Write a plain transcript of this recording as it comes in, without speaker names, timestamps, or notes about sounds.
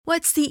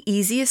What's the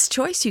easiest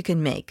choice you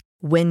can make?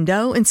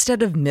 Window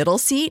instead of middle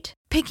seat?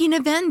 Picking a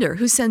vendor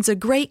who sends a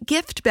great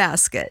gift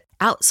basket?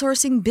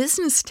 Outsourcing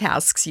business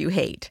tasks you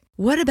hate?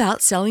 What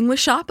about selling with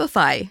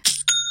Shopify?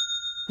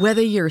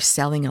 Whether you're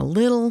selling a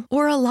little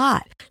or a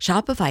lot,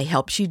 Shopify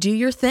helps you do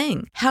your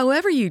thing,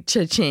 however you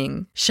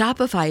cha-ching.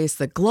 Shopify is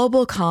the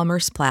global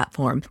commerce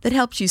platform that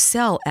helps you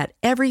sell at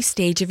every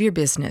stage of your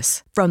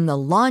business. From the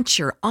launch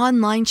your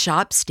online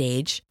shop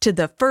stage to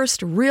the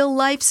first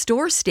real-life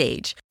store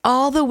stage,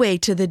 all the way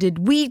to the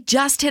did we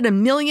just hit a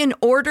million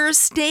orders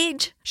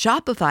stage.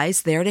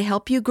 Shopify's there to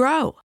help you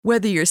grow.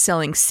 Whether you're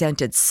selling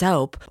scented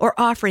soap or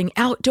offering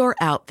outdoor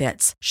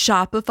outfits,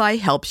 Shopify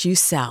helps you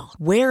sell.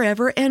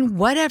 Wherever and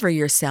whatever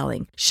you're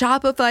selling,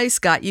 Shopify's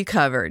got you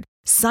covered.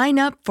 Sign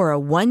up for a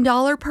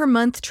 $1 per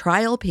month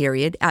trial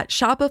period at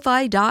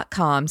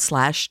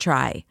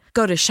shopify.com/try.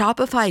 Go to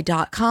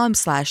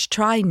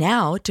shopify.com/try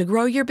now to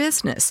grow your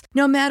business,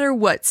 no matter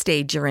what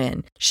stage you're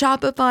in.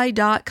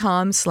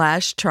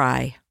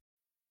 Shopify.com/try.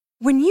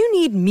 When you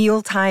need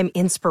mealtime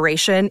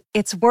inspiration,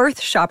 it's worth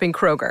shopping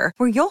Kroger,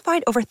 where you'll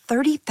find over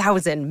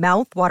 30,000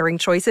 mouth-watering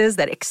choices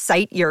that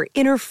excite your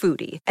inner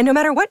foodie. And no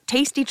matter what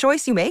tasty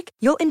choice you make,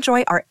 you'll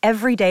enjoy our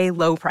everyday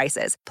low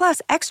prices,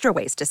 plus extra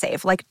ways to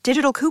save, like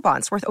digital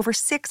coupons worth over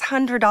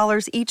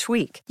 $600 each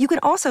week. You can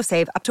also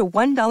save up to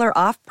 $1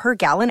 off per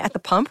gallon at the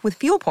pump with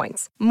fuel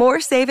points.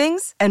 More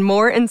savings and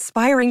more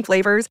inspiring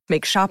flavors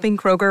make shopping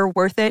Kroger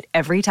worth it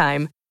every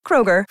time.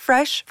 Kroger,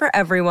 fresh for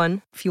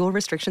everyone. Fuel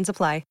restrictions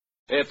apply.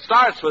 It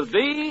starts with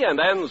D and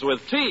ends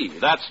with T.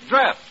 That's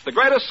Dreft, the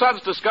greatest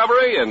suds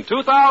discovery in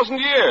 2,000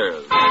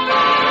 years.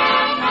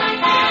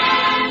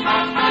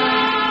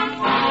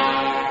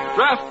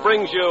 Dreft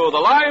brings you The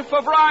Life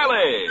of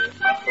Riley.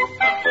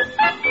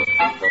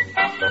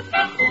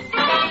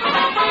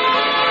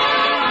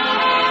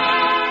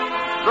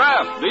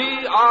 Dreft,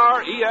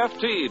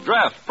 D-R-E-F-T,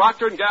 Dreft,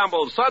 Procter &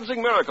 Gamble's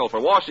sudsing miracle for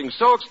washing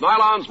silks,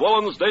 nylons,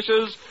 woolens,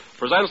 dishes,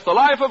 presents The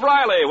Life of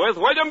Riley with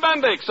William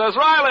Bendix as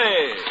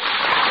Riley.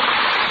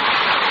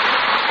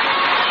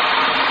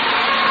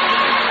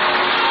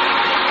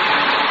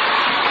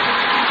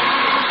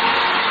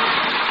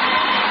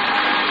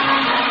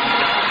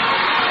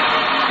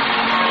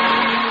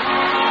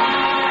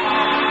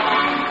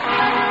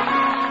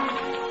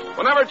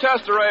 Whenever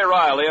Chester A.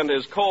 Riley and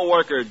his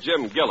co-worker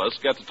Jim Gillis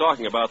get to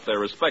talking about their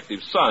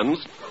respective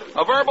sons,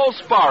 a verbal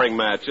sparring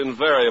match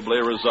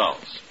invariably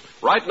results.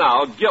 Right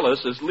now,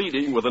 Gillis is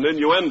leading with an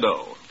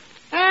innuendo.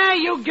 Hey,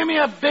 you give me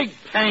a big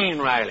pain,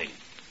 Riley.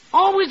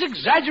 Always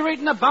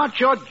exaggerating about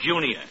your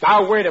junior.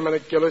 Now, wait a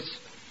minute, Gillis.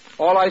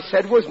 All I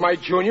said was my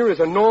junior is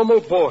a normal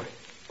boy.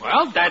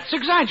 Well, that's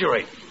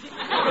exaggerating.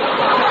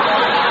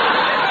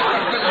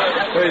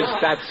 Is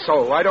that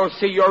so? I don't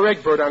see your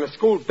Egbert on a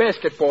school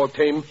basketball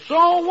team.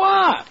 So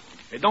what?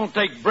 It don't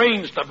take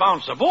brains to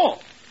bounce a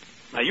ball.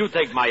 Now, you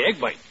take my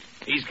Egbert.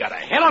 He's got a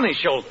head on his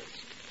shoulders.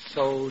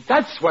 So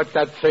that's what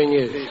that thing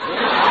is.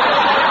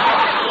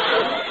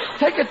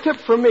 Take a tip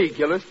from me,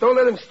 Gillis. Don't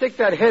let him stick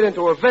that head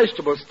into a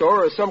vegetable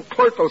store or some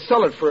clerk will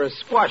sell it for a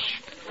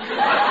squash.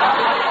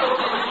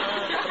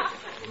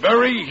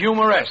 Very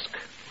humoresque.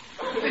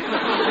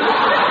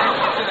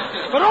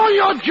 But all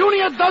your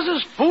junior does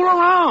is fool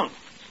around.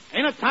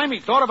 Ain't it time he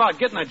thought about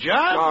getting a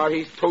job? Oh,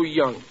 he's too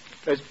young.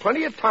 There's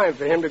plenty of time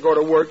for him to go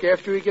to work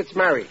after he gets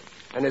married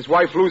and his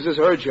wife loses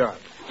her job.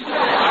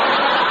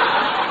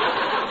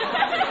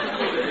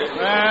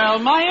 Well,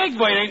 my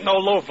Egbert ain't no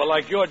loafer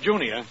like your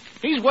junior.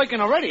 He's working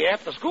already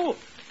after school.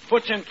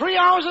 Puts in 3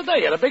 hours a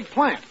day at a big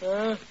plant.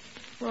 Well,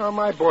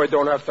 my boy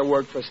don't have to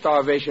work for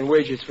starvation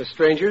wages for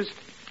strangers.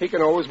 He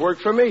can always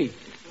work for me.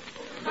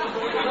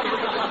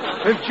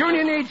 If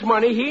Junior needs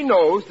money, he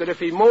knows that if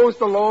he mows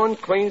the lawn,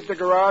 cleans the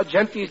garage,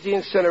 empties the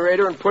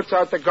incinerator, and puts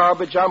out the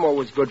garbage, I'm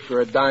always good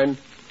for a dime.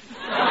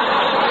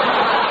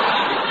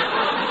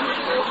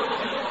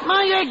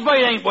 My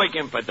Egbert ain't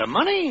working for the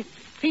money.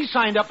 He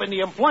signed up in the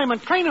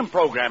employment training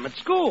program at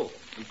school.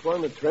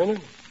 Employment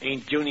training?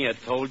 Ain't Junior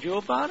told you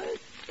about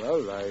it?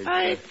 Well,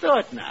 I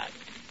thought not.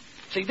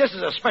 See, this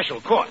is a special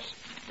course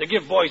to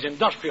give boys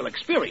industrial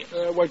experience.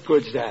 What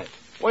good's that?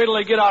 Wait till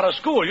they get out of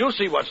school. You'll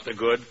see what's the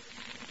good.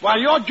 While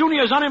your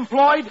junior's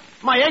unemployed,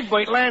 my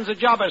Egbert lands a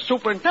job as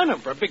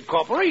superintendent for a big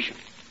corporation.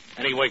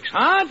 And he works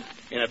hard.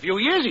 In a few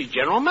years, he's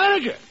general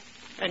manager.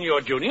 And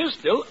your junior's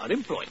still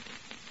unemployed.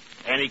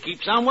 And he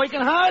keeps on working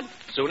hard.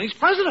 Soon he's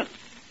president.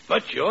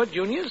 But your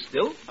junior's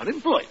still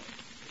unemployed.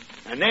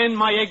 And then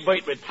my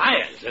Egbert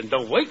retires and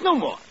don't work no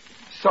more.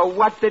 So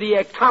what did he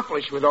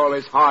accomplish with all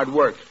his hard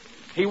work?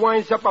 He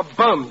winds up a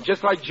bum,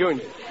 just like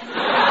Junior.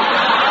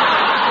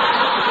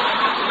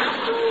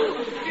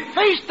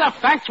 Face the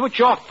facts with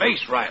your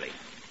face, Riley.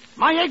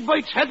 My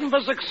Egbert's heading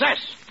for success.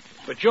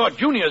 But your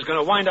junior's going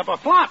to wind up a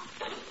flop.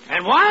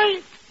 And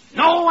why?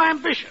 No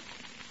ambition.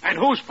 And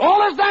whose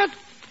fault is that?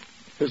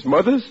 His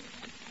mother's?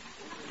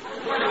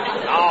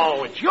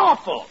 No, it's your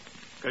fault.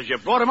 Because you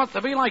brought him up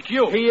to be like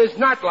you. He is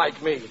not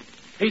like me.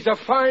 He's a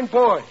fine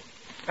boy.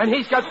 And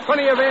he's got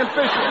plenty of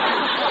ambition.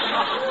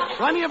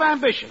 Plenty of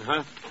ambition,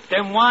 huh?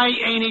 Then why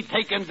ain't he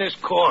taking this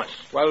course?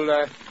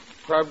 Well,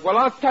 Well,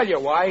 I'll tell you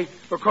why.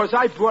 Because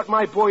I brought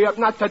my boy up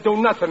not to do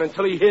nothing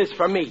until he hears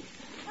from me.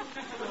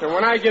 And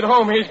when I get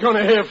home, he's going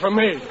to hear from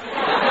me.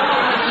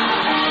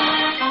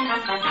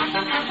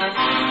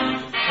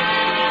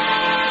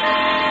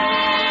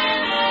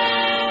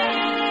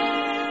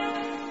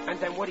 And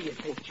then what do you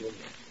think, Junior?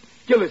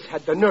 Gillis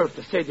had the nerve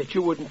to say that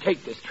you wouldn't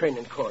take this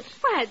training course.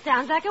 Well, it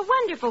sounds like a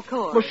wonderful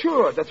course. Well,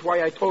 sure. That's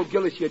why I told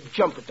Gillis you'd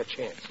jump at the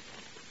chance.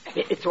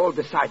 It's all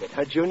decided,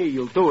 huh, Junior?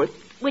 You'll do it.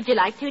 Would you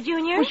like to,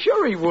 Junior? Well,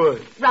 sure he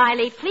would.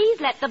 Riley,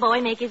 please let the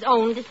boy make his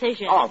own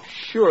decision. Oh,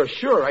 sure.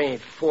 I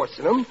ain't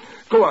forcing him.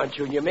 Go on,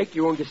 Junior. Make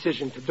your own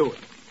decision to do it.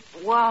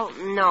 Well,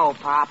 no,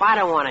 Pop. I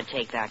don't want to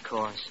take that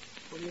course.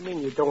 What do you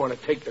mean you don't want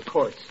to take the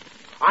course?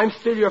 I'm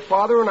still your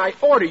father, and I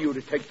order you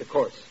to take the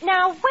course.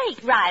 Now,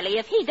 wait, Riley.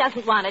 If he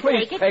doesn't want to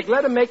Please, take it... Peg,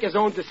 let him make his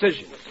own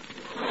decisions.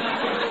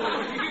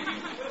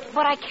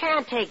 But I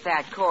can't take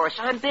that course.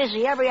 I'm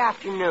busy every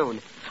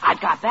afternoon.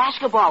 I've got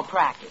basketball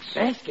practice.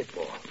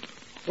 Basketball?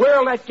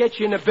 Where'll that get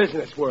you in the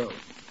business world?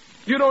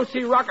 You don't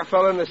see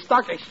Rockefeller in the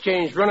stock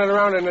exchange running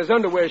around in his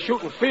underwear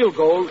shooting field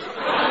goals.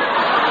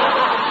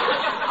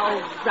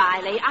 Oh,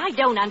 Riley, I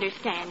don't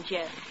understand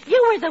you.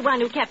 You were the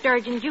one who kept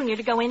urging Junior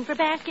to go in for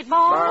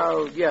basketball.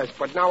 Well, yes,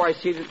 but now I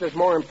see that there's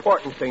more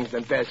important things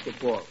than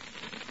basketball.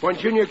 When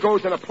Junior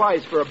goes and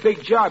applies for a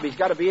big job, he's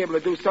got to be able to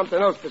do something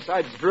else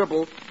besides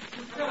dribble.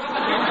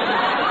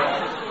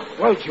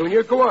 Well,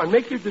 Junior, go on.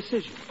 Make your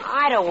decision.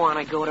 I don't want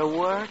to go to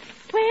work.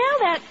 Well,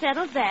 that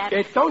settles that.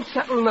 It don't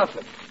settle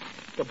nothing.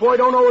 The boy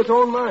don't know his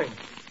own mind.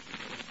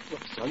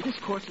 Look, son, this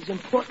course is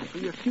important for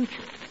your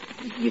future.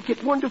 You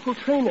get wonderful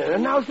training,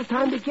 and now's the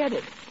time to get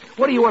it.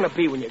 What do you want to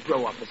be when you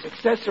grow up, a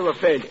success or a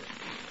failure?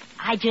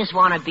 I just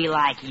want to be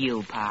like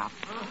you, Pop.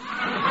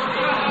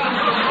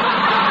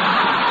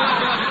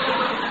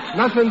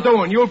 Nothing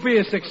doing. You'll be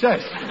a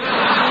success.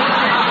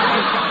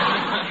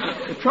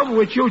 The trouble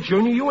with you,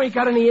 Junior, you ain't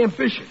got any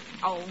ambition.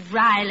 Oh,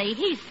 Riley,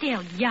 he's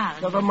still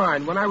young. Never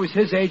mind. When I was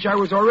his age, I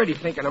was already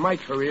thinking of my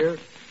career.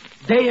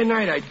 Day and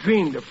night, I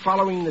dreamed of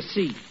following the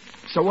sea.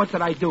 So what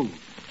did I do?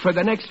 For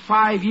the next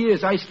 5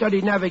 years, I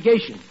studied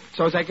navigation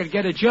so as I could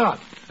get a job.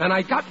 And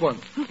I got one.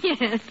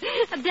 Yes,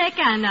 a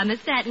deckhand on the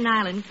Staten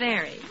Island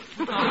ferry.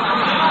 Well,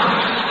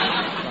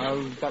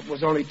 that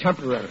was only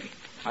temporary.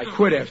 I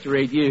quit after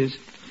 8 years.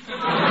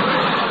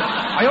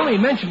 I only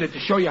mentioned it to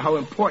show you how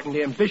important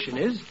ambition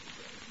is.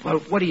 Well,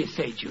 what do you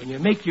say, Junior?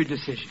 Make your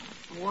decision.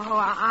 Well,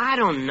 I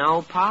don't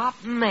know, Pop.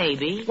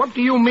 Maybe. What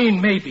do you mean,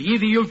 maybe?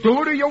 Either you'll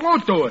do it or you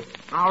won't do it.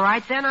 All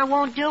right, then I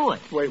won't do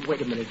it. Wait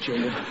a minute,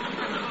 Junior.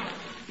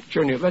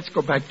 Junior, let's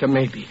go back to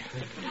maybe.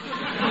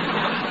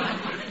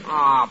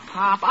 Oh,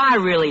 Pop, I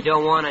really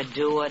don't want to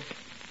do it.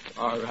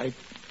 All right.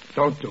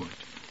 Don't do it.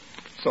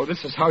 So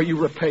this is how you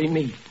repay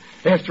me.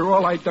 After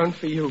all I've done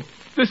for you.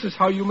 This is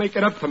how you make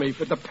it up to me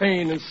for the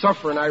pain and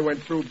suffering I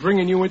went through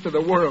bringing you into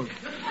the world.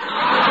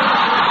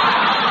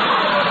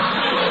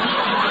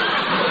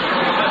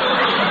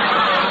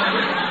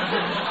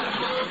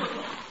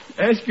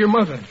 Ask your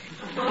mother.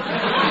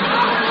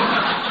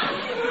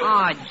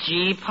 Oh,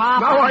 gee,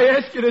 Pop. Now I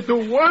ask you to do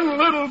one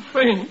little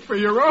thing for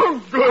your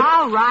own good.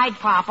 All right,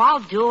 Pop, I'll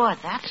do it.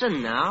 That's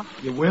enough.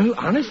 You will?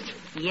 Honest?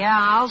 Yeah,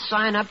 I'll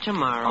sign up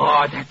tomorrow.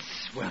 Oh, that's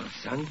swell,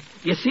 son.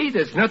 You see,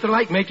 there's nothing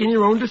like making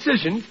your own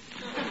decisions.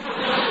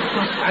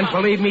 And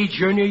believe me,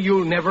 Junior,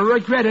 you'll never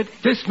regret it.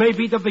 This may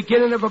be the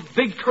beginning of a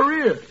big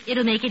career.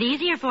 It'll make it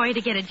easier for you to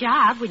get a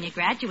job when you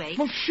graduate.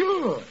 Well,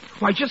 sure.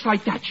 Why, just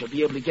like that, you'll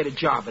be able to get a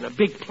job in a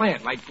big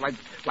plant like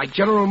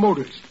General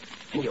Motors.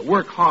 And you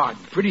work hard.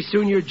 Pretty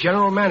soon you're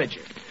general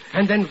manager.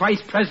 And then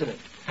vice president.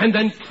 And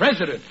then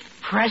president.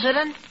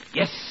 President?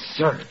 Yes,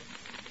 sir.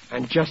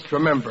 And just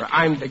remember,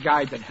 I'm the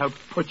guy that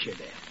helped put you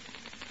there.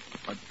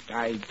 But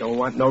I don't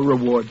want no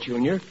reward,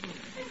 Junior.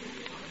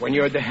 When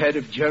you're the head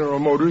of General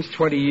Motors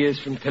 20 years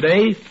from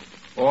today,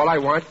 all I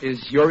want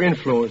is your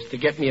influence to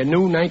get me a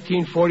new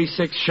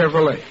 1946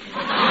 Chevrolet.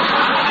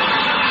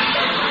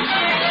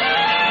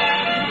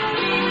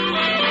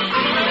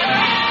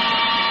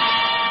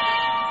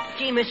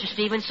 Gee, Mr.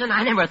 Stevenson,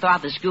 I never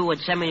thought the school would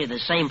send me to the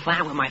same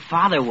plant where my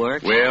father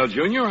worked. Well,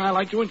 Junior, I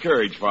like to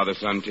encourage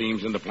father-son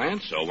teams in the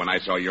plant, so when I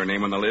saw your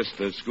name on the list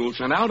the school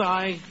sent out,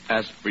 I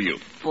asked for you.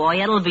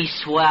 Boy, it'll be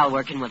swell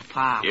working with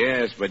Pop.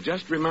 Yes, but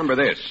just remember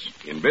this.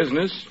 In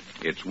business,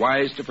 it's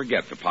wise to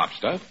forget the Pop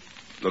stuff.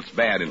 Looks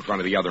bad in front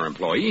of the other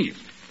employees.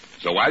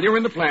 So while you're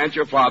in the plant,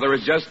 your father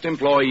is just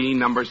employee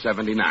number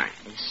 79.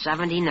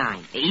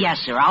 79.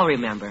 Yes, sir, I'll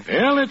remember.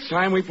 Well, it's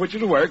time we put you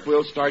to work.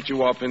 We'll start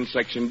you off in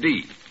Section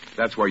D.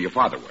 That's where your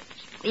father works.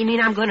 You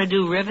mean I'm going to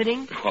do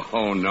riveting?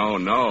 Oh,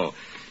 no.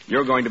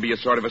 You're going to be a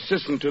sort of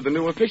assistant to the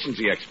new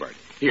efficiency expert.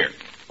 Here,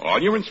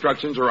 all your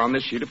instructions are on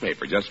this sheet of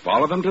paper. Just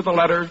follow them to the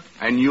letter,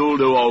 and you'll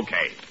do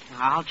okay.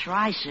 I'll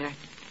try, sir.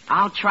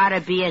 I'll try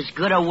to be as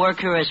good a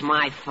worker as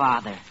my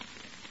father.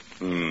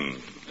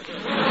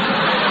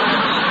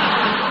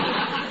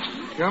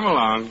 Come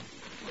along.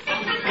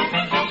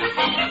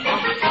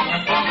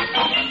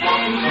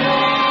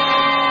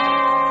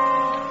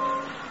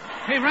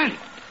 Hey, Randy.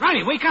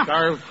 Riley, wake up.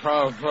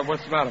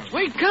 What's the matter?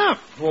 Wake up.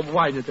 Well,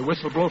 why, did the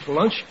whistle blow for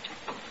lunch?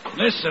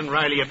 Listen,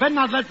 Riley, you better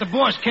not let the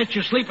boss catch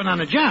you sleeping on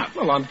the job.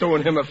 Well, I'm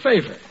doing him a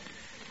favor.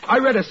 I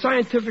read a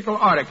scientific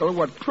article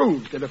what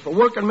proves that if a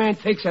working man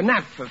takes a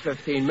nap for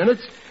 15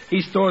 minutes,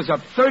 he stores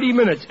up 30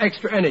 minutes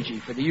extra energy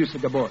for the use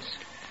of the boss.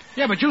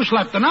 Yeah, but you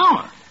slept an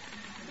hour.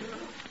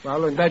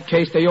 Well, in that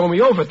case, they owe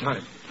me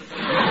overtime.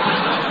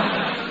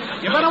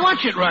 You better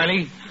watch it,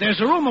 Riley. There's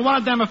a rumor one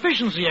of them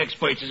efficiency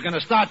experts is going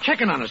to start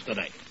checking on us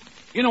today.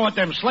 You know what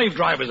them slave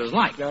drivers is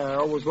like. They're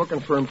always looking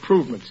for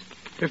improvements.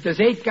 If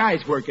there's 8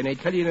 guys working, they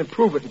tell you to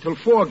improve it until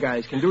 4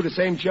 guys can do the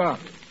same job.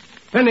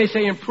 Then they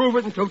say improve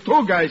it until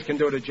 2 guys can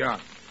do the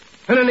job.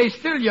 And then they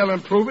still yell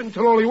improve it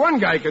until only 1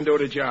 guy can do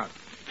the job.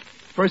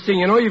 First thing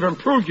you know, you've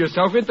improved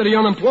yourself into the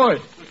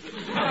unemployed.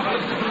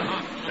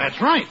 That's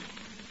right.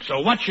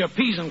 So what's your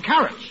peas and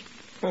carrots?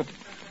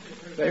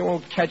 They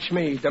won't catch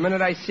me. The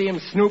minute I see him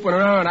snooping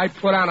around, I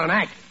put on an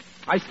act.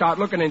 I start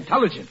looking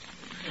intelligent.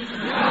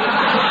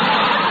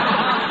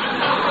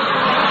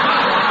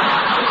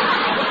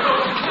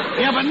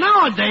 Yeah, but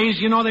nowadays,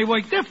 you know, they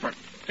work different.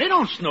 They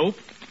don't snoop.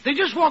 They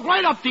just walk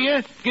right up to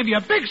you, give you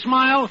a big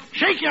smile,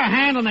 shake your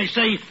hand, and they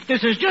say,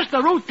 this is just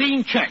a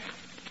routine check.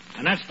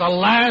 And that's the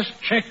last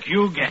check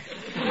you get.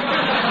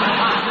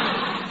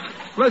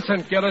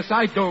 Listen, Gillis,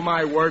 I do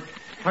my work.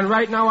 And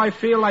right now I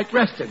feel like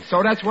resting,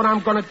 so that's what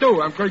I'm going to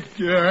do. I'm going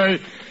to...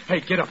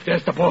 Hey, get up.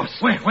 There's the boss.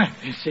 Where?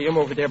 You see him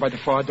over there by the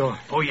far door.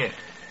 Oh, yeah.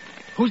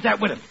 Who's that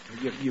with him?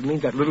 You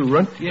mean that little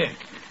runt? Yeah.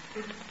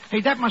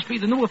 Hey, that must be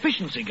the new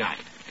efficiency guy.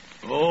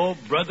 Oh,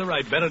 brother,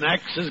 I bet an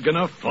axe is going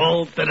to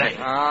fall today.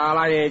 Oh,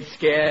 I ain't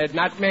scared.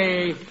 Not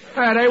me.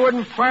 They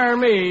wouldn't fire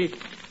me.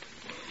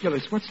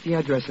 Gillis, what's the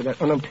address of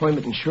that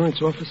unemployment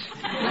insurance office?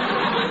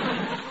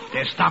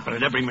 They're stopping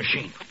at every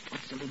machine.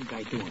 What's the little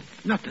guy doing?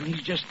 Nothing.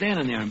 He's just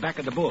standing there in back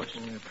of the boss.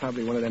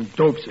 Probably one of them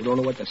dopes who don't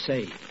know what to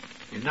say.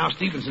 And now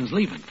Stevenson's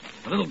leaving.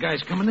 The little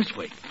guy's coming this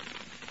way.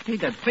 Hey,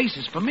 that face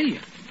is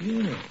familiar.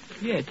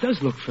 Yeah, it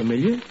does look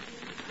familiar.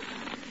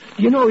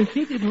 You know, if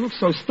he didn't look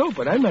so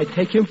stupid, I might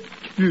take him...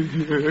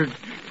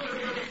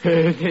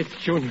 It's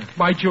Junior.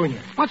 My Junior.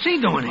 What's he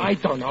doing here? I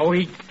don't know.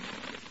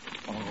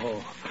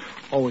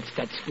 Oh, it's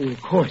that school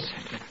course.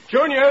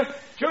 Junior,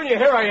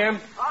 here I am.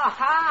 Oh,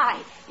 hi.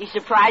 You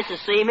surprised to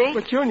see me?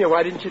 But, Junior,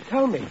 why didn't you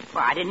tell me?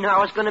 Well, I didn't know I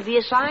was going to be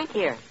assigned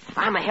here.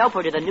 I'm a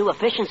helper to the new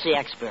efficiency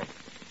expert.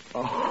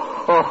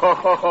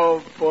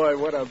 Oh, boy,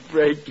 what a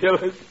break,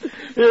 Gillis.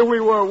 Here we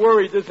were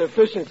worried this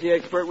efficiency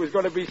expert was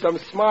going to be some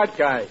smart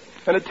guy,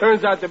 and it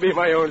turns out to be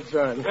my own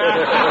son.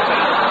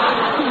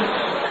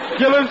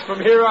 Gillis, from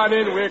here on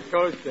in, we're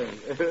coasting.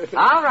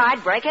 All right,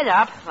 break it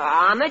up.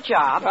 On the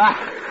job.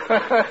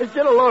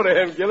 Get a load of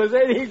him, Gillis.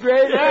 Ain't he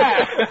great?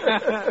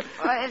 Yeah.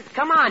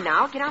 Come on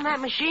now. Get on that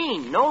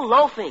machine. No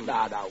loafing.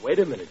 Now, wait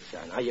a minute,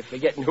 son. Are you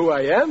forgetting who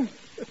I am?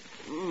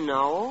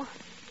 No.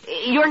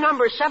 Your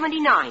number is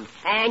 79,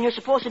 and you're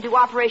supposed to do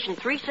Operation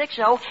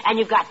 360, and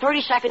you've got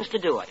 30 seconds to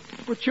do it.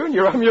 But,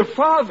 Junior, I'm your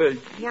father.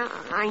 Yeah,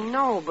 I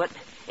know, but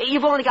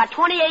you've only got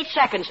 28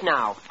 seconds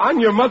now. I'm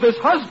your mother's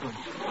husband.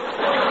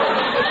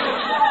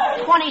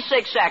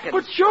 26 seconds.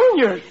 But,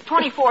 Junior...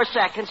 24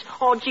 seconds.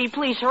 Oh, gee,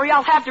 please hurry.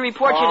 I'll have to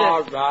report you to...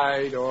 All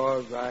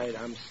right.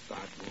 I'm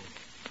starting.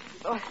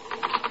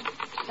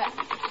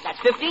 That's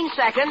 15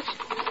 seconds.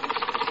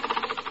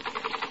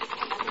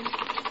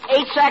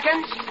 8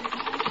 seconds.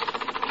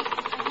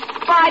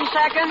 5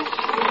 seconds.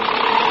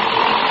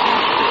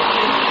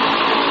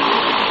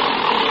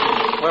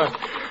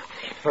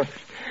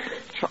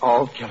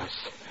 Oh,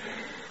 Gillis.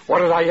 What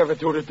did I ever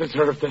do to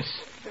deserve this?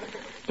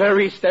 There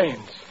he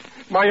stands.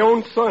 My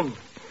own son.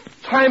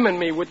 Timing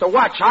me with the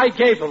watch I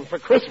gave him for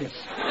Christmas.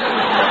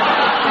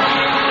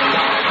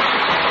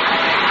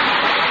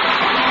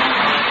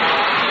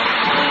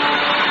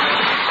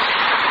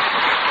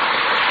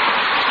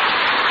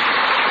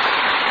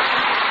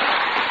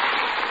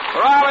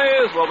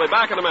 Rallies, we'll be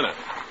back in a minute.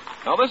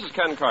 Now, this is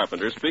Ken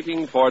Carpenter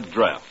speaking for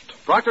Draft.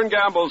 Procter &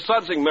 Gamble's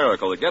sudsing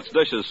miracle that gets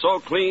dishes so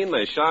clean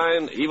they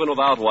shine even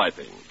without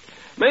wiping.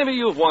 Maybe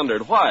you've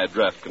wondered why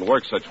Draft can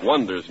work such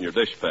wonders in your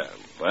dishpan.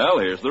 Well,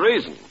 here's the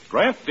reason.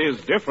 Draft is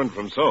different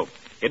from soap.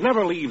 It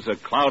never leaves a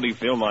cloudy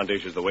film on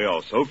dishes the way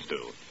all soaps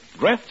do.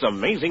 Draft's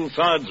amazing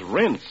suds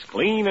rinse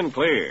clean and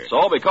clear.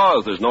 So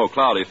because there's no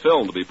cloudy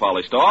film to be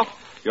polished off,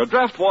 your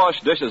Draft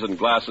wash dishes and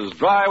glasses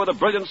dry with a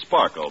brilliant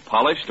sparkle,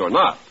 polished or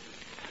not.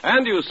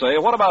 And you say,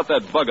 what about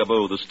that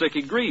bugaboo, the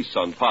sticky grease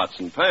on pots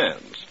and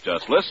pans?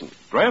 Just listen.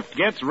 Draft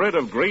gets rid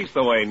of grease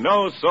the way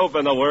no soap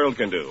in the world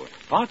can do.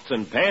 Pots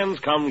and pans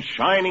come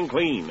shining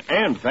clean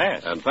and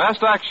fast. And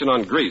fast action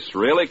on grease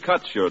really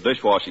cuts your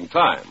dishwashing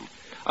time.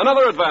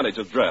 Another advantage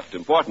of Draft,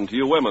 important to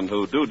you women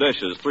who do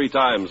dishes 3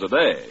 times a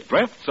day.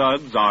 Draft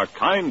suds are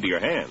kind to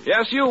your hands.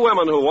 Yes, you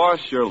women who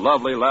wash your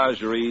lovely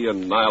lingerie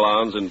and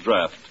nylons in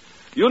Draft.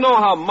 You know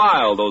how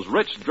mild those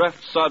rich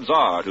Draft suds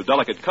are to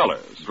delicate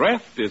colors.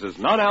 Draft is as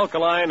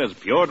non-alkaline as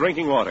pure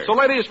drinking water. So,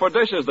 ladies, for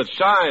dishes that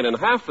shine in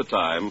half the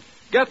time,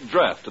 get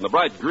Draft in the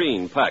bright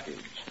green package.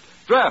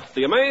 Dreft,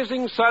 the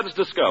amazing Suds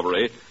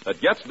discovery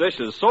that gets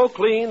dishes so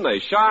clean they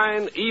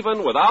shine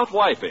even without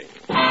wiping.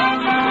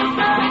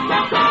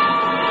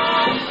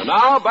 And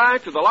now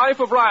back to the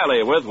life of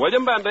Riley with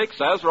William Bendix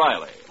as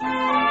Riley.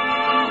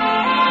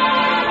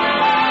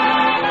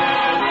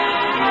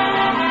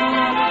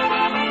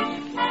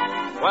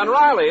 When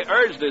Riley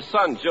urged his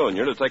son,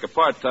 Junior, to take a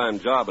part-time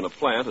job in a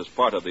plant as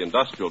part of the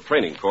industrial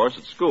training course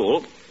at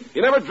school, he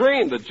never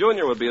dreamed that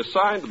Junior would be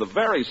assigned to the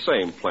very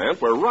same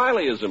plant where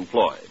Riley is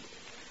employed.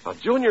 Now,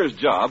 Junior's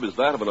job is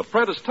that of an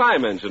apprentice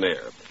time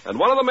engineer, and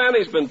one of the men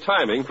he's been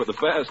timing for the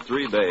past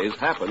 3 days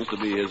happens to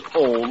be his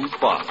own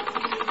father.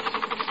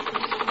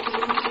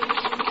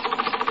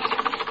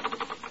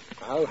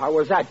 Well, how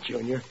was that,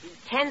 Junior?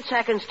 10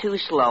 seconds too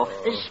slow.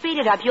 Speed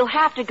it up. You'll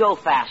have to go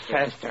faster.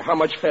 Faster? How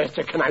much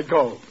faster can I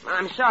go?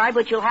 I'm sorry,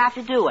 but you'll have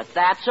to do it.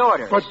 That's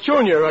orders. But,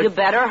 Junior, You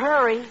better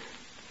hurry.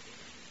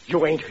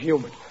 You ain't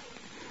human.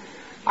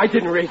 I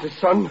didn't raise a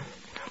son.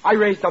 I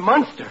raised a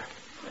monster.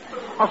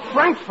 A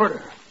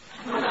Frankfurter.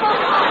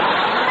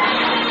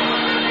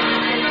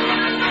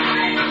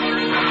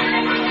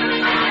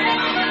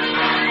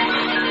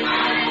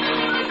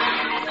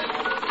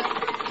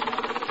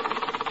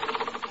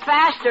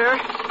 Faster.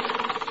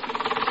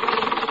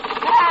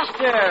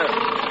 Faster.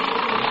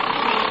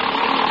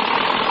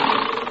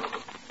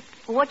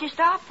 What'd you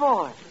stop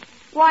for?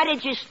 Why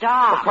did you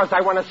stop? Because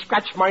I want to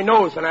scratch my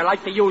nose and I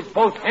like to use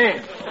both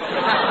hands.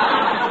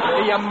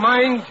 Do you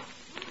mind?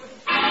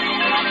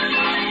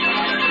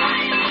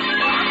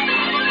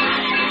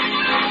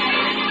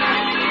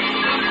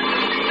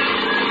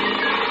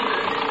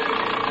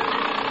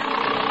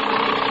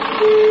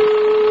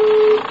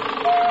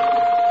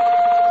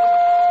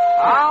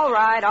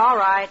 All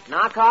right.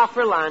 Knock off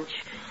for lunch.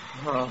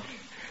 Oh,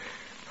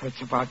 it's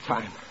about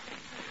time.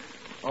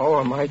 Oh,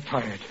 am I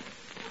tired.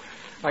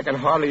 I can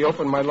hardly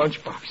open my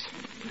lunchbox.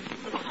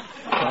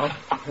 Well,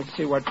 let's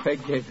see what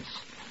Peg gave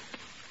us.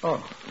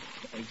 Oh,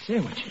 egg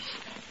sandwiches.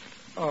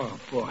 Oh,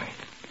 boy.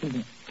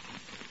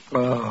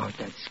 Oh,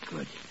 that's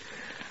good.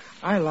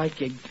 I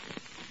like egg.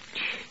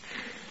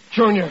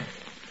 Junior,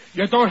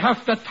 you don't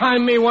have to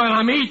time me while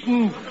I'm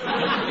eating.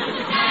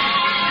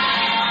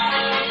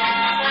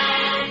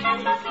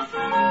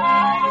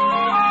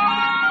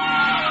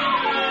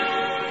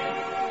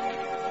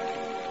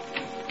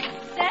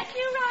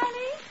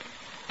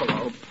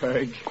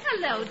 Peg.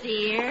 Hello,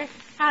 dear.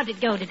 How'd it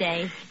go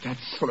today? That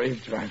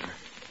slave driver.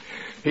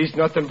 He's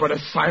nothing but a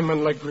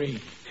Simon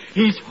Legree.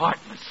 He's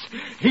heartless.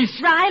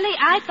 Riley,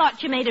 I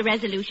thought you made a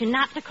resolution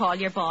not to call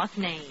your boss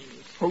names.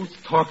 Who's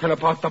talking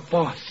about the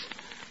boss?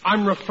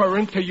 I'm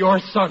referring to your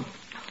son.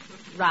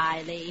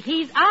 Riley,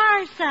 he's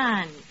our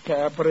son.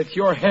 Yeah, but it's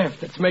your half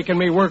that's making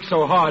me work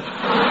so hard.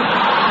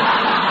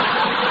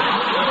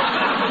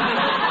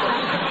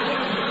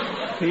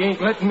 He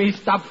ain't letting me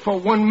stop for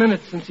 1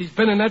 minute since he's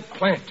been in that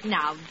plant.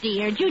 Now,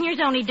 dear,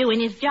 Junior's only doing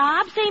his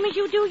job, same as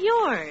you do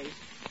yours.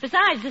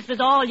 Besides, this was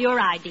all your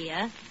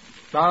idea.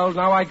 Well,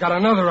 now I got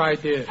another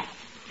idea.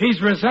 He's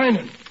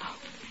resigning.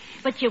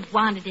 But you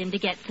wanted him to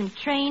get some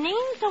training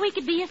so he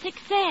could be a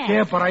success.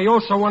 Yeah, but I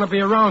also want to be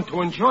around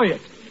to enjoy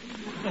it.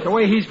 The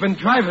way he's been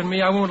driving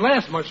me, I won't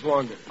last much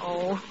longer.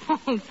 Oh,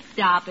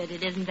 stop it.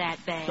 It isn't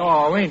that bad.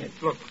 Oh, ain't it?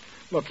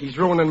 Look, he's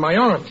ruining my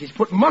arms. He's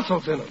putting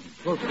muscles in them.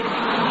 Look.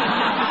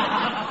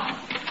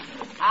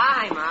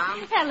 Hi,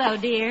 Mom. Hello,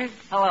 dear.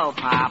 Hello,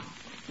 Pop.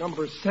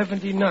 Number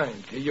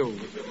 79 to you.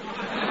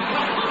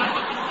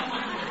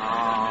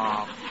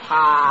 Oh,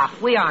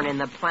 Pop, we aren't in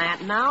the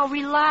plant now.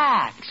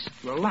 Relax.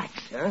 Relax,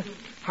 huh?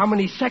 How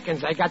many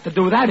seconds I got to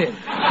do that in?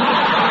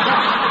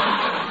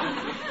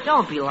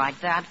 Don't be like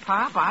that,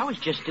 Pop. I was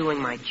just doing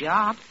my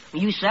job.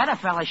 You said a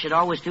fella should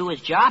always do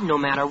his job no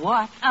matter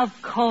what.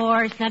 Of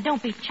course. Now,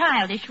 don't be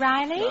childish,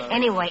 Riley.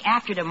 Anyway,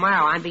 after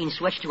tomorrow, I'm being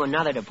switched to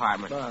another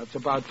department. Well, it's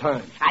about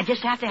time. I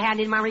just have to hand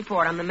in my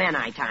report on the men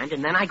I timed,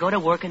 and then I go to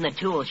work in the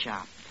tool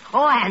shop.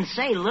 Oh, and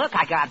say, look,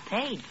 I got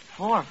paid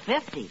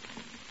 $4.50.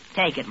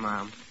 Take it,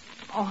 Mom.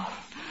 Oh,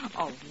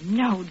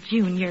 no,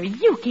 Junior.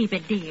 You keep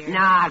it, dear.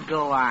 Nah,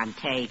 go on.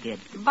 Take it.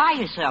 Buy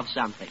yourself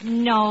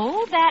something.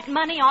 No, that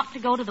money ought to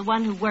go to the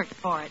one who worked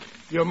for it.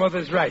 Your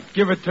mother's right.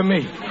 Give it to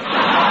me.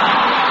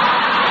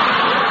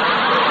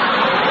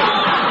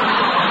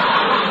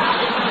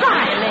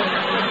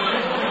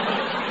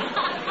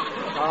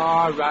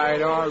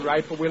 All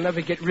right, but we'll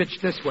never get rich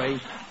this way.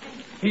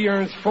 He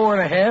earns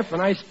 4.5,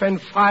 and I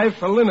spend 5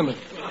 for liniment.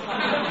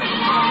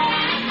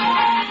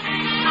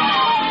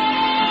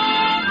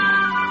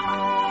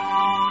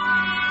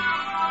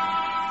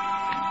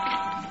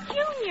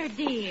 Junior,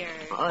 dear.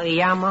 Oh,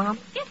 yeah, Mom?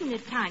 Isn't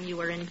it time you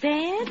were in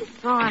bed?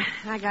 Oh,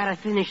 I gotta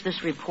finish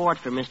this report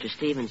for Mr.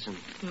 Stevenson.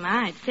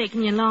 My, it's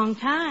taken you a long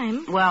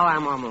time. Well,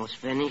 I'm almost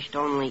finished,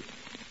 only...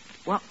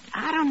 Well,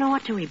 I don't know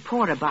what to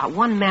report about.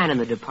 One man in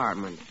the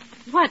department.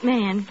 What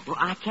man? Well,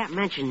 I can't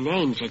mention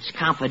names. It's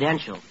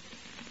confidential.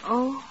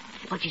 Oh?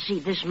 But you see,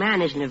 this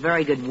man isn't a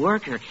very good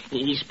worker.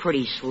 He's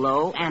pretty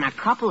slow, and a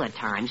couple of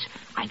times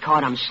I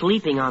caught him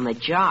sleeping on the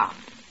job.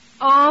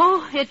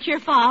 Oh, it's your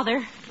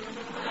father.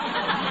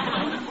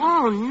 Oh,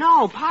 Oh,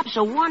 no. Pop's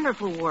a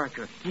wonderful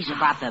worker. He's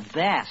about the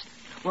best.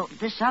 Well,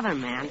 this other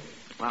man,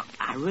 well,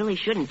 I really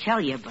shouldn't tell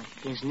you, but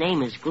his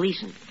name is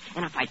Gleason.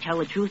 And if I tell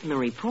the truth in the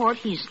report,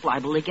 he's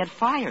liable to get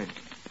fired.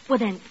 Well,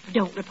 then,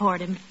 don't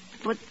report him.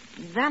 But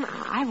then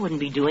I wouldn't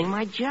be doing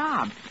my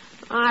job.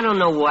 I don't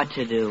know what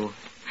to do.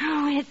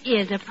 Oh, it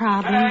is a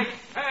problem.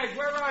 Peg,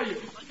 where are you?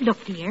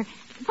 Look, dear,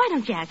 why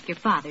don't you ask your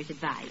father's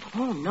advice?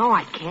 Oh, no,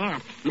 I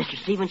can't. Mr.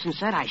 Stevenson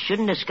said I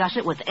shouldn't discuss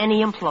it with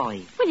any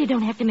employee. Well, you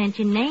don't have to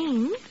mention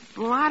names.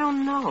 Well, I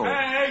don't know.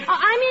 Peg! Oh,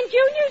 I'm in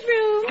Junior's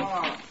room.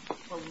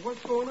 Well,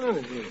 what's going on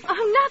in here?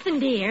 Oh, nothing,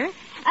 dear.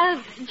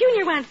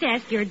 Junior wants to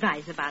ask your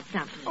advice about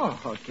something. Oh,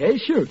 okay,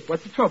 shoot.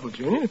 What's the trouble,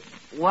 Junior?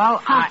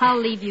 Well, I'll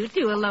leave you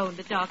two alone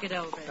to talk it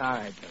over. All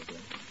right,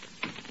 Douglas.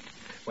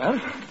 Well,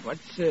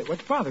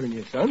 what's bothering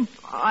you, son?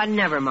 Oh,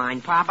 never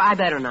mind, Pop. I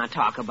better not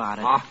talk about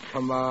it. Oh,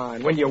 come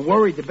on. When you're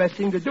worried, the best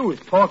thing to do is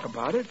talk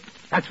about it.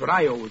 That's what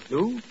I always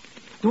do.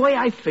 The way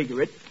I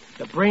figure it,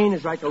 the brain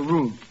is like a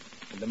room,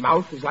 and the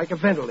mouth is like a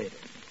ventilator.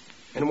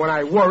 And when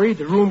I worry,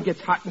 the room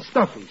gets hot and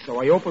stuffy,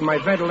 so I open my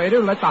ventilator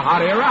and let the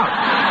hot air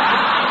out.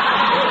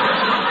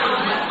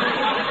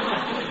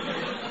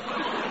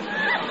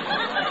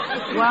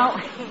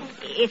 Well,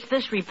 it's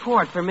this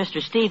report for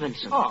Mr.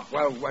 Stevenson. Oh,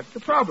 well, what's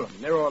the problem?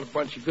 They're all a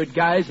bunch of good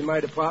guys in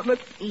my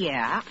department.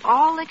 Yeah,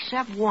 all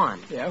except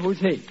one. Yeah, who's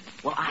he?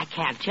 Well, I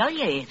can't tell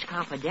you. It's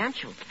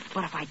confidential.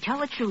 But if I tell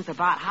the truth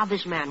about how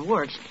this man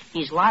works,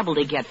 he's liable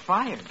to get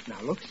fired.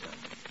 Now, look, son.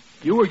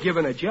 You were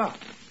given a job.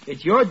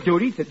 It's your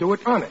duty to do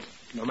it honest,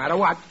 no matter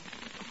what.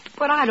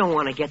 But I don't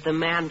want to get the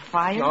man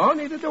fired. No,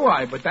 neither do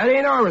I. But that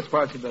ain't our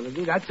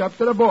responsibility. That's up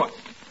to the boss.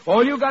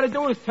 All you got to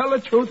do is tell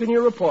the truth in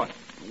your report.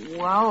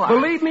 Well,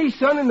 Believe me,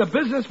 son, in the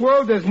business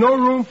world, there's no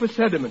room for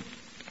sentiment.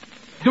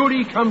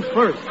 Duty comes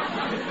first.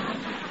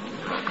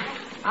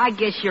 I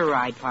guess you're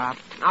right, Pop.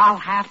 I'll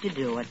have to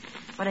do it.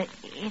 But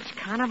it's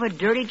kind of a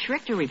dirty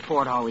trick to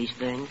report all these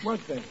things. What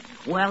thing?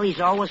 Well, he's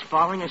always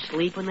falling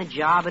asleep on the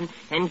job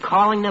and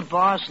calling the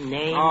boss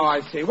names. Oh,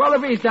 I see. Well,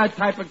 if he's that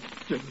type of...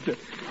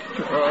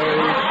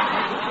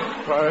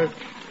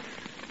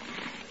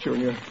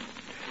 Junior,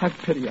 have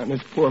pity on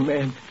this poor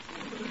man.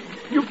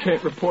 You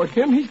can't report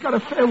him. He's got a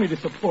family to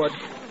support.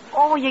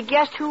 Oh, you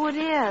guessed who it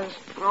is.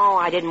 Oh,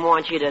 I didn't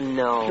want you to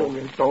know.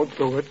 Junior, don't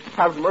do it.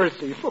 Have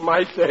mercy, for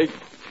my sake.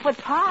 But,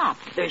 Pop,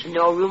 there's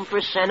no room for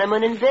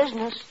sentiment in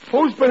business.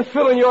 Who's been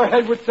filling your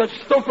head with such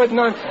stupid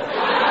nonsense?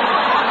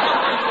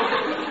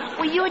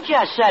 Well, you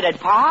just said it,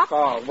 Pop.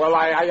 Oh, well,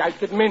 I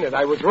didn't mean it.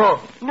 I was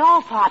wrong.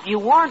 No, Pop, you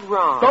weren't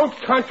wrong. Don't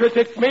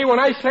contradict me. When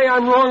I say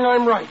I'm wrong,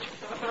 I'm right.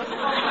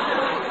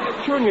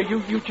 Junior,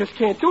 you just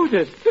can't do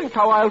this. Think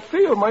how I'll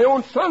feel, my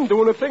own son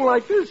doing a thing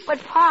like this. But,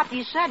 Pop,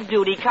 you said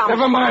duty comes...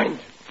 Never mind.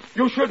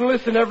 You shouldn't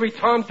listen to every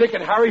Tom, Dick,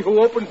 and Harry who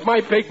opens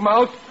my big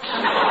mouth.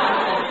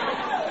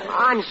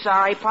 I'm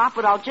sorry, Pop,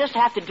 but I'll just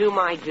have to do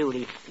my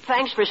duty.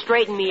 Thanks for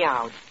straightening me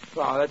out.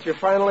 Oh, that's your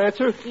final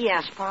answer?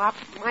 Yes, Pop.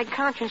 My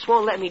conscience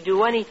won't let me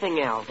do anything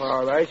else.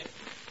 All right.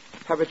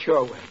 Have it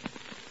your way.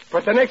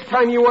 But the next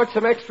time you want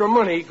some extra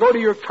money, go to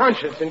your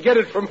conscience and get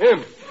it from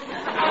him.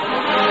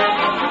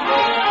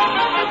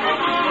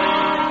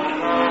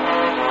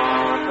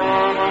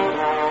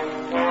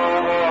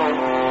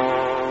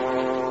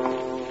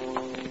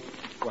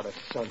 What a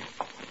son.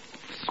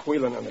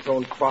 Squealing on his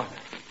own father.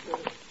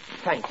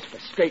 Thanks for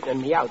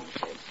straightening me out, he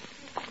says.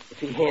 If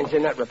he hands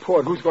in that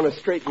report, who's going to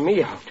straighten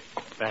me out?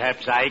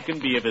 Perhaps I can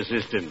be of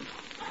assistance.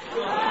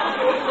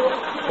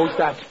 Who's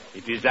that?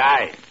 It is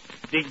I,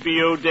 Digby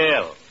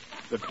Odell,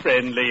 the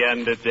friendly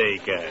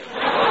undertaker.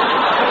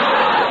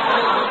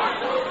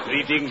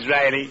 Greetings,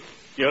 Riley.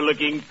 You're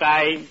looking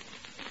fine.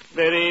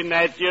 Very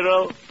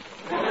natural.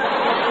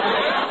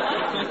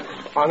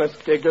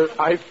 Honest, Digger,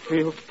 I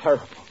feel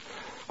terrible.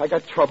 I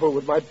got trouble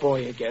with my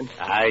boy again.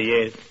 Ah,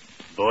 yes.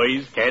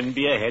 Boys can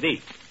be a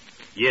headache.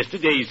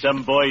 Yesterday,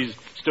 some boys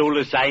stole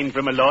a sign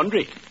from a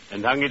laundry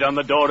and hung it on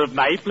the door of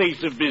my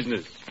place of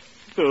business.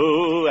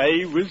 Oh,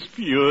 I was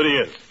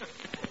furious.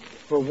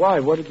 Well, why?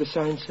 What did the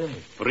sign say?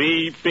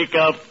 Free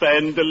pickup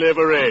and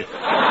delivery.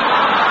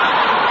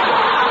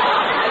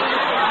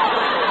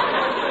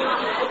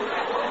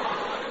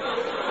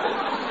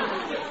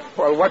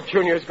 Well, what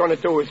Junior's going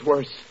to do is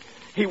worse.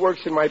 He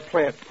works in my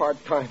plant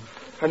part-time,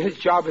 and his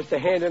job is to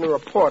hand in a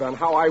report on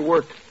how I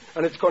work,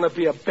 and it's going to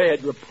be a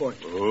bad report.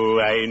 Oh,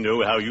 I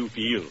know how you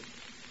feel.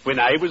 When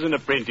I was an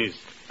apprentice,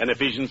 an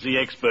efficiency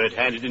expert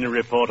handed in a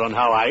report on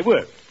how I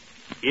work.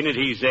 In it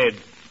he said,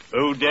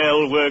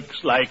 Odell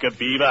works like a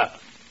beaver.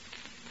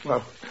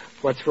 Well,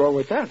 what's wrong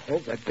with that?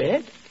 Is that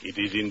bad? It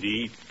is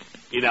indeed.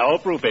 In our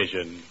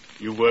profession,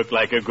 you work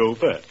like a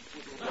gopher.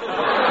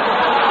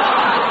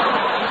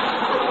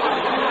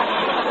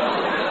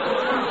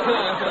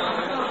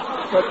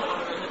 But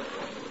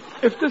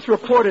if this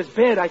report is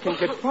bad, I can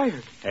get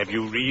fired. Have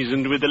you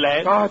reasoned with the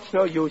lad? Oh, it's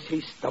no use.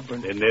 He's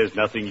stubborn. Then there's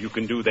nothing you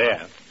can do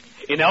there.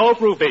 In our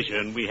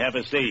profession, we have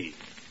a saying.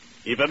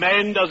 If a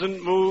man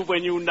doesn't move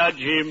when you nudge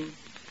him,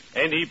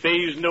 and he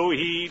pays no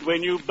heed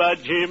when you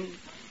budge him,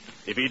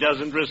 if he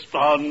doesn't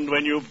respond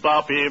when you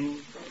bop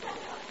him,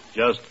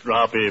 Just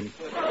drop him.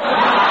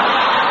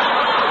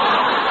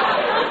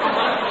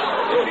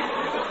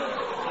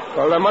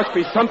 Well, there must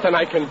be something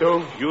I can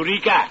do.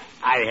 Eureka!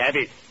 I have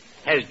it.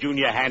 Has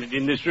Junior handed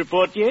in this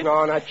report yet?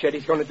 No, not yet.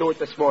 He's going to do it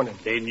this morning.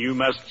 Then you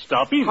must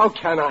stop him. How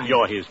can I?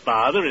 You're his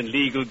father and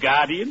legal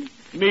guardian.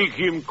 Make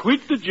him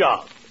quit the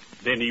job.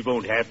 Then he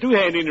won't have to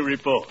hand in a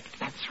report.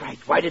 That's right.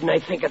 Why didn't I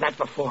think of that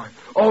before?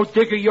 Oh,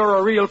 Digger, you're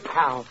a real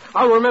pal.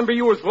 I'll remember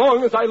you as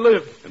long as I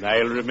live. And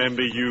I'll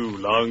remember you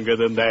longer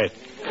than that.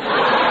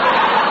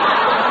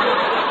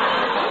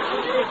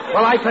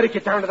 Well, I'd better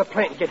get down to the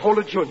plant and get hold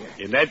of Junior.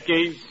 In that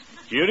case,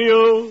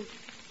 cheerio.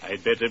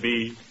 I'd better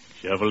be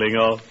shoveling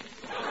off.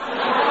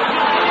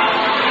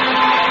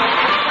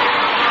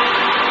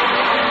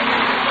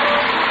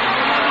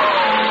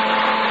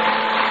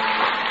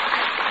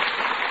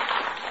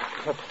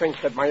 To think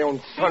that my own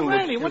son Hey,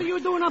 Riley, what are you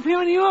doing up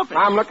here in the office?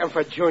 I'm looking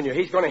for Junior.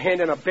 He's going to hand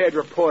in a bad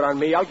report on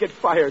me. I'll get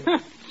fired.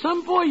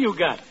 Some boy you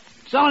got.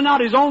 Selling out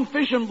his own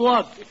fish and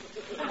blood.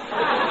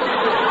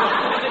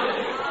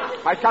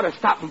 I got to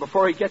stop him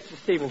before he gets to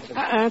Stevenson.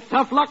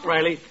 Tough luck,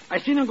 Riley. I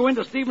seen him go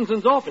into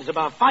Stevenson's office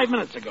about 5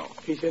 minutes ago.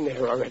 He's in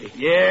there already.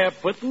 Yeah,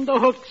 putting the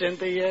hooks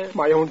into you.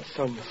 My own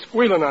son,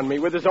 squealing on me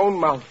with his own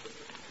mouth.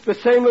 The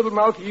same little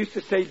mouth he used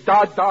to say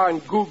da-da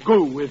and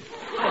goo-goo with.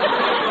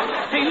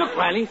 Hey, look,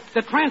 Riley,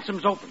 the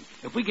transom's open.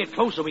 If we get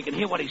closer, we can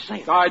hear what he's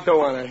saying. I don't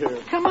want to hear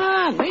it. Come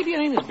on, maybe it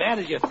ain't as bad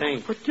as you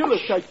think. But kill us,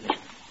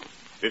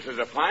 This is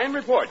a fine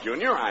report,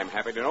 Junior. I'm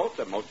happy to note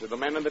that most of the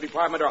men in the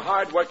department are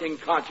hardworking,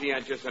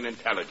 conscientious, and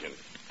intelligent.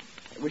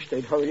 I wish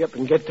they'd hurry up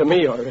and get to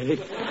me already.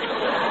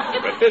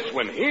 But this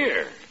one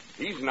here,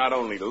 he's not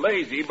only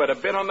lazy, but a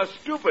bit on the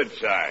stupid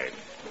side.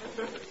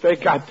 They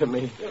got to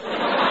me.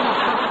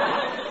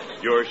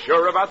 You're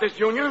sure about this,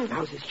 Junior?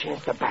 Now's his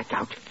chance to back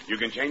out. You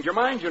can change your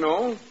mind, you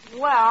know.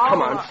 Well...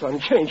 Come on, son,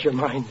 change your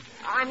mind.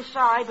 I'm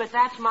sorry, but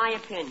that's my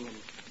opinion.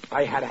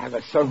 I had to have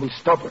a son who's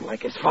stubborn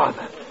like his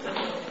father.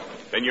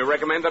 Then you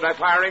recommend that I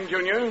fire him,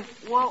 Junior?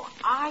 Well,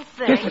 I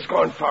think... This has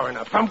gone far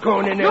enough. I'm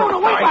going in there. No,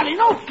 wait, Riley,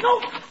 no.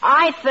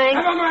 I think...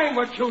 Never mind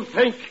what you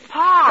think.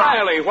 Pa!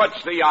 Riley,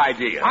 what's the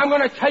idea? I'm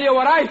going to tell you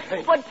what I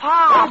think. But,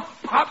 Pa...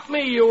 Don't pop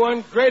me, you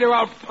ungrader.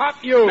 I'll pop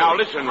you. Now,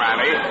 listen,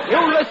 Riley.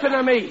 You listen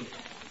to me.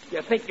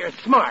 You think you're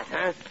smart,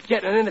 huh?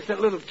 Getting an innocent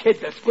little kid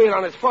to squeal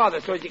on his father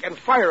so as you can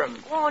fire him.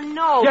 Oh,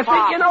 no, You Pa.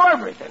 think you know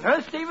everything, huh,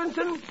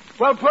 Stevenson?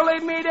 Well,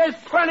 believe me, there's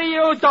plenty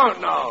you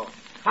don't know.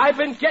 I've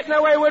been getting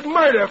away with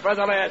murder for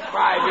the last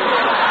 5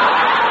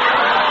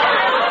 years.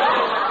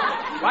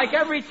 Like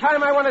every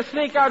time I want to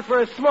sneak out for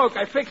a smoke,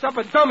 I fix up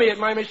a dummy at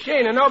my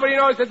machine and nobody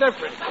knows the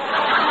difference.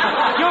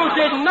 You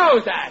didn't know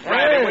that,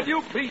 Riley, huh? would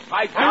you please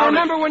pipe And down?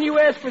 remember when you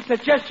asked for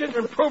suggestions for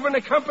improving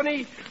the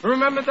company?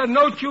 Remember the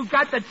note you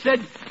got that said,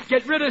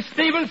 get rid of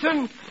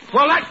Stevenson?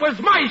 Well, that was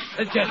my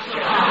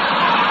suggestion.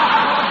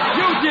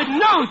 You didn't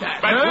know that,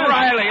 But, huh?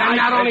 Riley, and I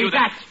not tell only you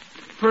that,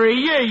 for a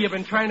year you've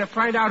been trying to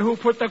find out who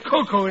put the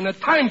cuckoo in the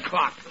time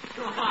clock.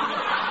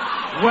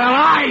 Well,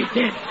 I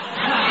did.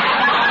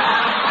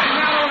 And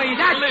not only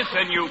that...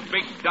 Listen, you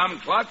big dumb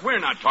clot. We're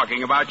not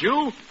talking about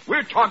you.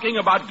 We're talking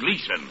about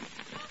Gleason.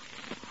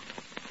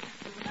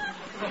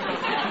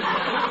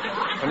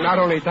 And not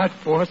only that,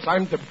 boss,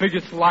 I'm the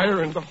biggest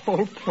liar in the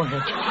whole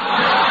plant.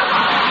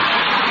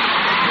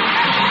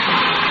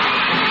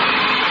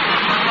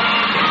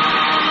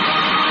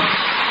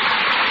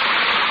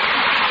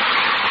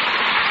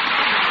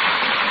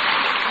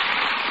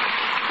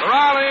 The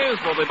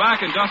Rileys will be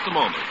back in just a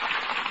moment.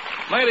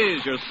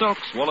 Ladies, your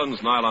silks, woolens,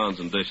 nylons,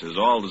 and dishes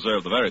all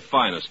deserve the very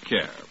finest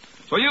care.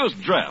 So use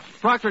Dreft.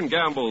 Procter &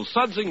 Gamble's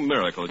Sudsing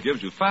Miracle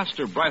gives you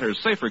faster, brighter,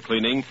 safer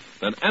cleaning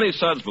than any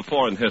suds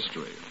before in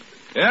history.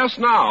 Yes,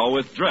 now,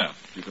 with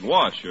Dreft, you can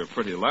wash your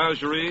pretty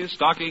lingerie,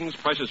 stockings,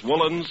 precious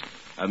woolens,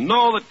 and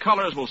know that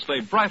colors will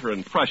stay brighter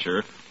and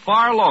fresher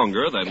far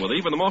longer than with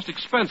even the most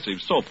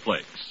expensive soap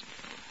flakes.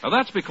 Now,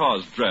 that's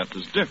because Dreft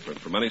is different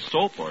from any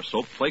soap or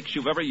soap flakes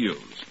you've ever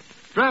used.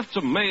 Dreft's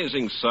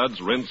amazing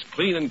suds rinse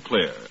clean and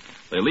clear.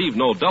 They leave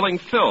no dulling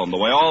film the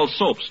way all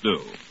soaps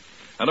do.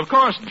 And, of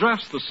course,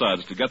 Dreft's the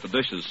suds to get the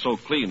dishes so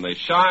clean they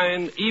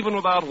shine even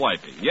without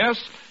wiping. Yes,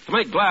 to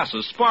make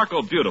glasses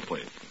sparkle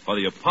beautifully, whether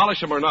you polish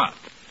them or not.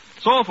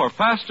 So for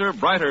faster,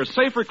 brighter,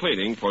 safer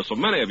cleaning for so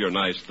many of your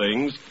nice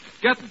things,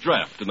 get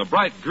Dreft in the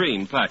bright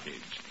green package.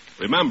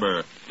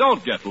 Remember,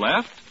 don't get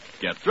left,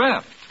 get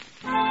Dreft.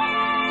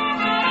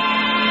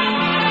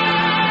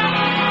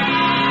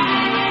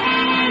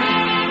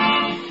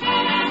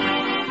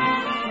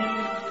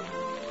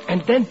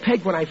 And then,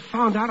 Peg, when I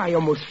found out, I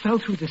almost fell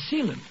through the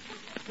ceiling.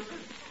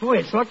 Boy,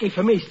 it's lucky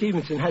for me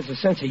Stevenson has a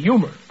sense of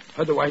humor.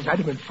 Otherwise, I'd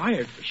have been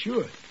fired for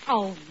sure.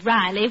 Oh,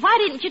 Riley, why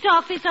didn't you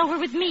talk this over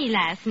with me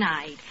last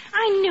night?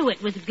 I knew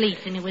it was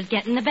Gleason who was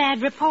getting the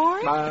bad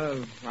report.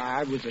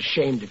 I was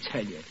ashamed to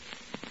tell you.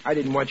 I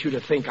didn't want you to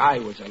think I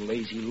was a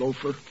lazy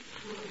loafer.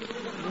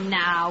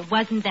 Now,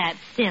 wasn't that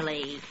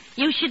silly?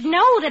 You should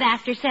know that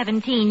after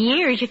 17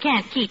 years, you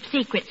can't keep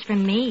secrets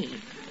from me.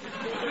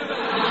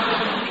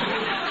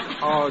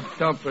 Oh,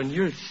 Dumplin',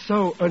 you're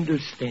so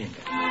understanding.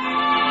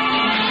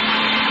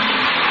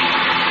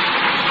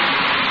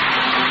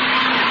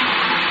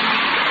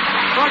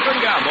 Procter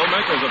 & Gamble,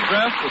 makers of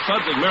Dreft, the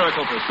sudsing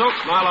miracle for silks,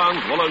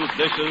 nylons, woolens,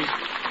 dishes,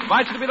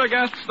 invite you to be their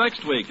guests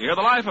next week to hear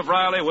The Life of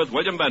Riley with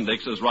William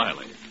Bendix as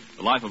Riley.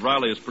 The Life of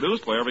Riley is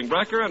produced by Irving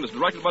Brecker and is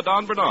directed by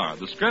Don Bernard.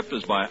 The script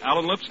is by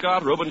Alan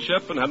Lipscott, Reuben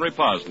Shipp, and Henry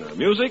Posner.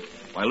 Music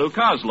by Lou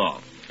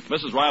Kozlov.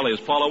 Mrs. Riley is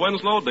Paula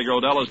Winslow, Digger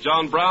Odell is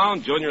John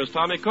Brown, Junior is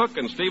Tommy Cook,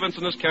 and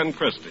Stevenson is Ken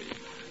Christie.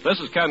 This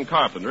is Ken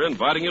Carpenter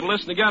inviting you to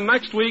listen again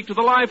next week to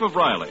The Life of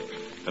Riley,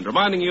 and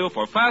reminding you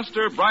for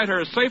faster,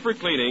 brighter, safer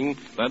cleaning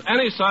than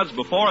any suds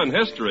before in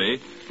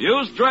history,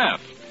 use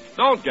Dreft.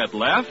 Don't get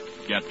left,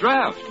 get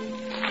Dreft.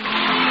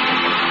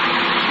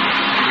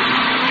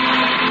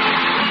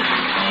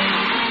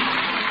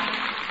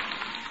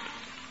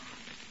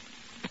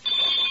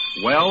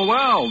 Well,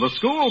 well, the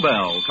school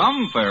bell.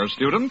 Come, fair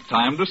student,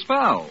 time to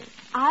spell.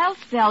 I'll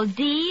spell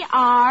D-R-E-N-E.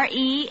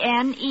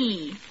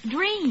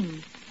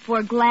 Dreen.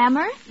 For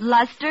glamour,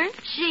 luster,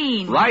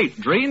 sheen. Right.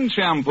 Dreen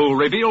shampoo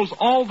reveals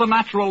all the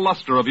natural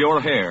luster of your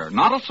hair.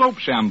 Not a soap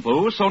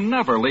shampoo, so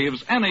never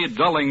leaves any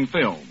dulling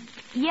film.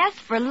 Yes,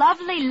 for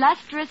lovely,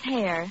 lustrous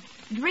hair.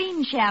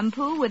 Dreen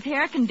shampoo with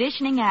hair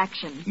conditioning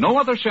action. No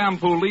other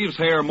shampoo leaves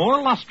hair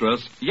more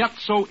lustrous, yet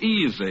so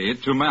easy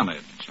to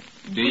manage.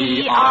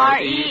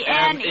 D-R-E-N-E.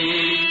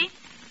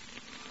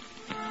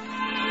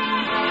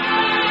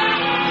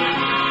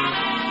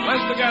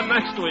 Listen again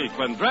next week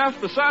when Dreft,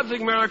 the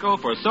sudsing miracle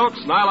for silks,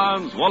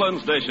 nylons,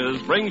 woolens,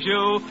 dishes, brings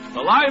you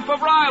The Life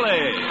of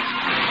Riley.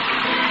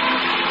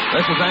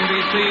 This is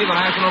NBC, the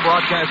National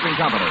Broadcasting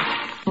Company.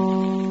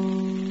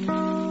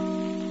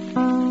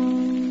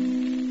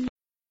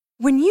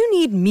 When you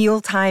need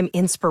mealtime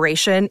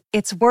inspiration,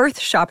 it's worth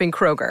shopping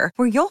Kroger,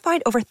 where you'll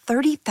find over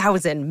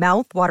 30,000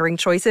 mouth-watering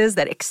choices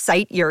that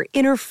excite your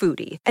inner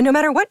foodie. And no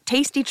matter what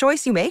tasty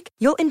choice you make,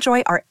 you'll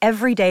enjoy our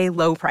everyday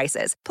low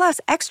prices, plus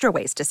extra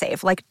ways to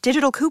save, like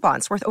digital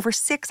coupons worth over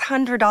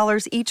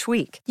 $600 each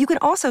week. You can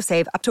also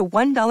save up to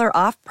 $1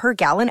 off per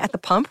gallon at the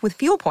pump with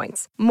fuel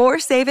points. More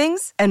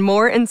savings and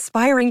more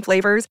inspiring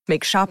flavors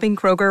make shopping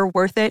Kroger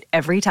worth it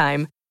every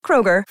time.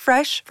 Kroger,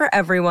 fresh for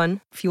everyone.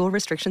 Fuel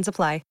restrictions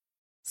apply.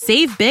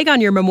 Save big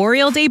on your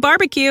Memorial Day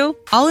barbecue,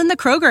 all in the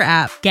Kroger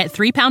app. Get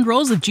 3-pound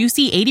rolls of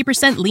juicy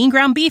 80% lean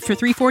ground beef for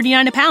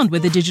 $3.49 a pound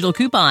with a digital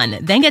coupon.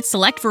 Then get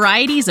select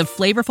varieties of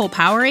flavorful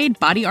Powerade,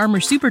 Body Armor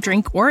Super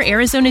Drink, or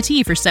Arizona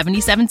tea for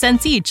 77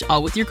 cents each,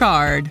 all with your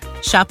card.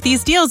 Shop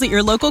these deals at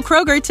your local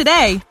Kroger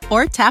today,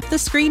 or tap the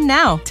screen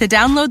now to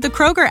download the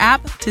Kroger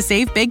app to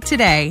save big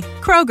today.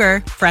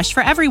 Kroger, fresh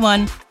for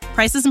everyone.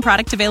 Prices and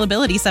product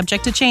availability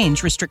subject to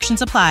change.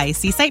 Restrictions apply.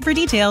 See site for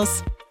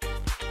details.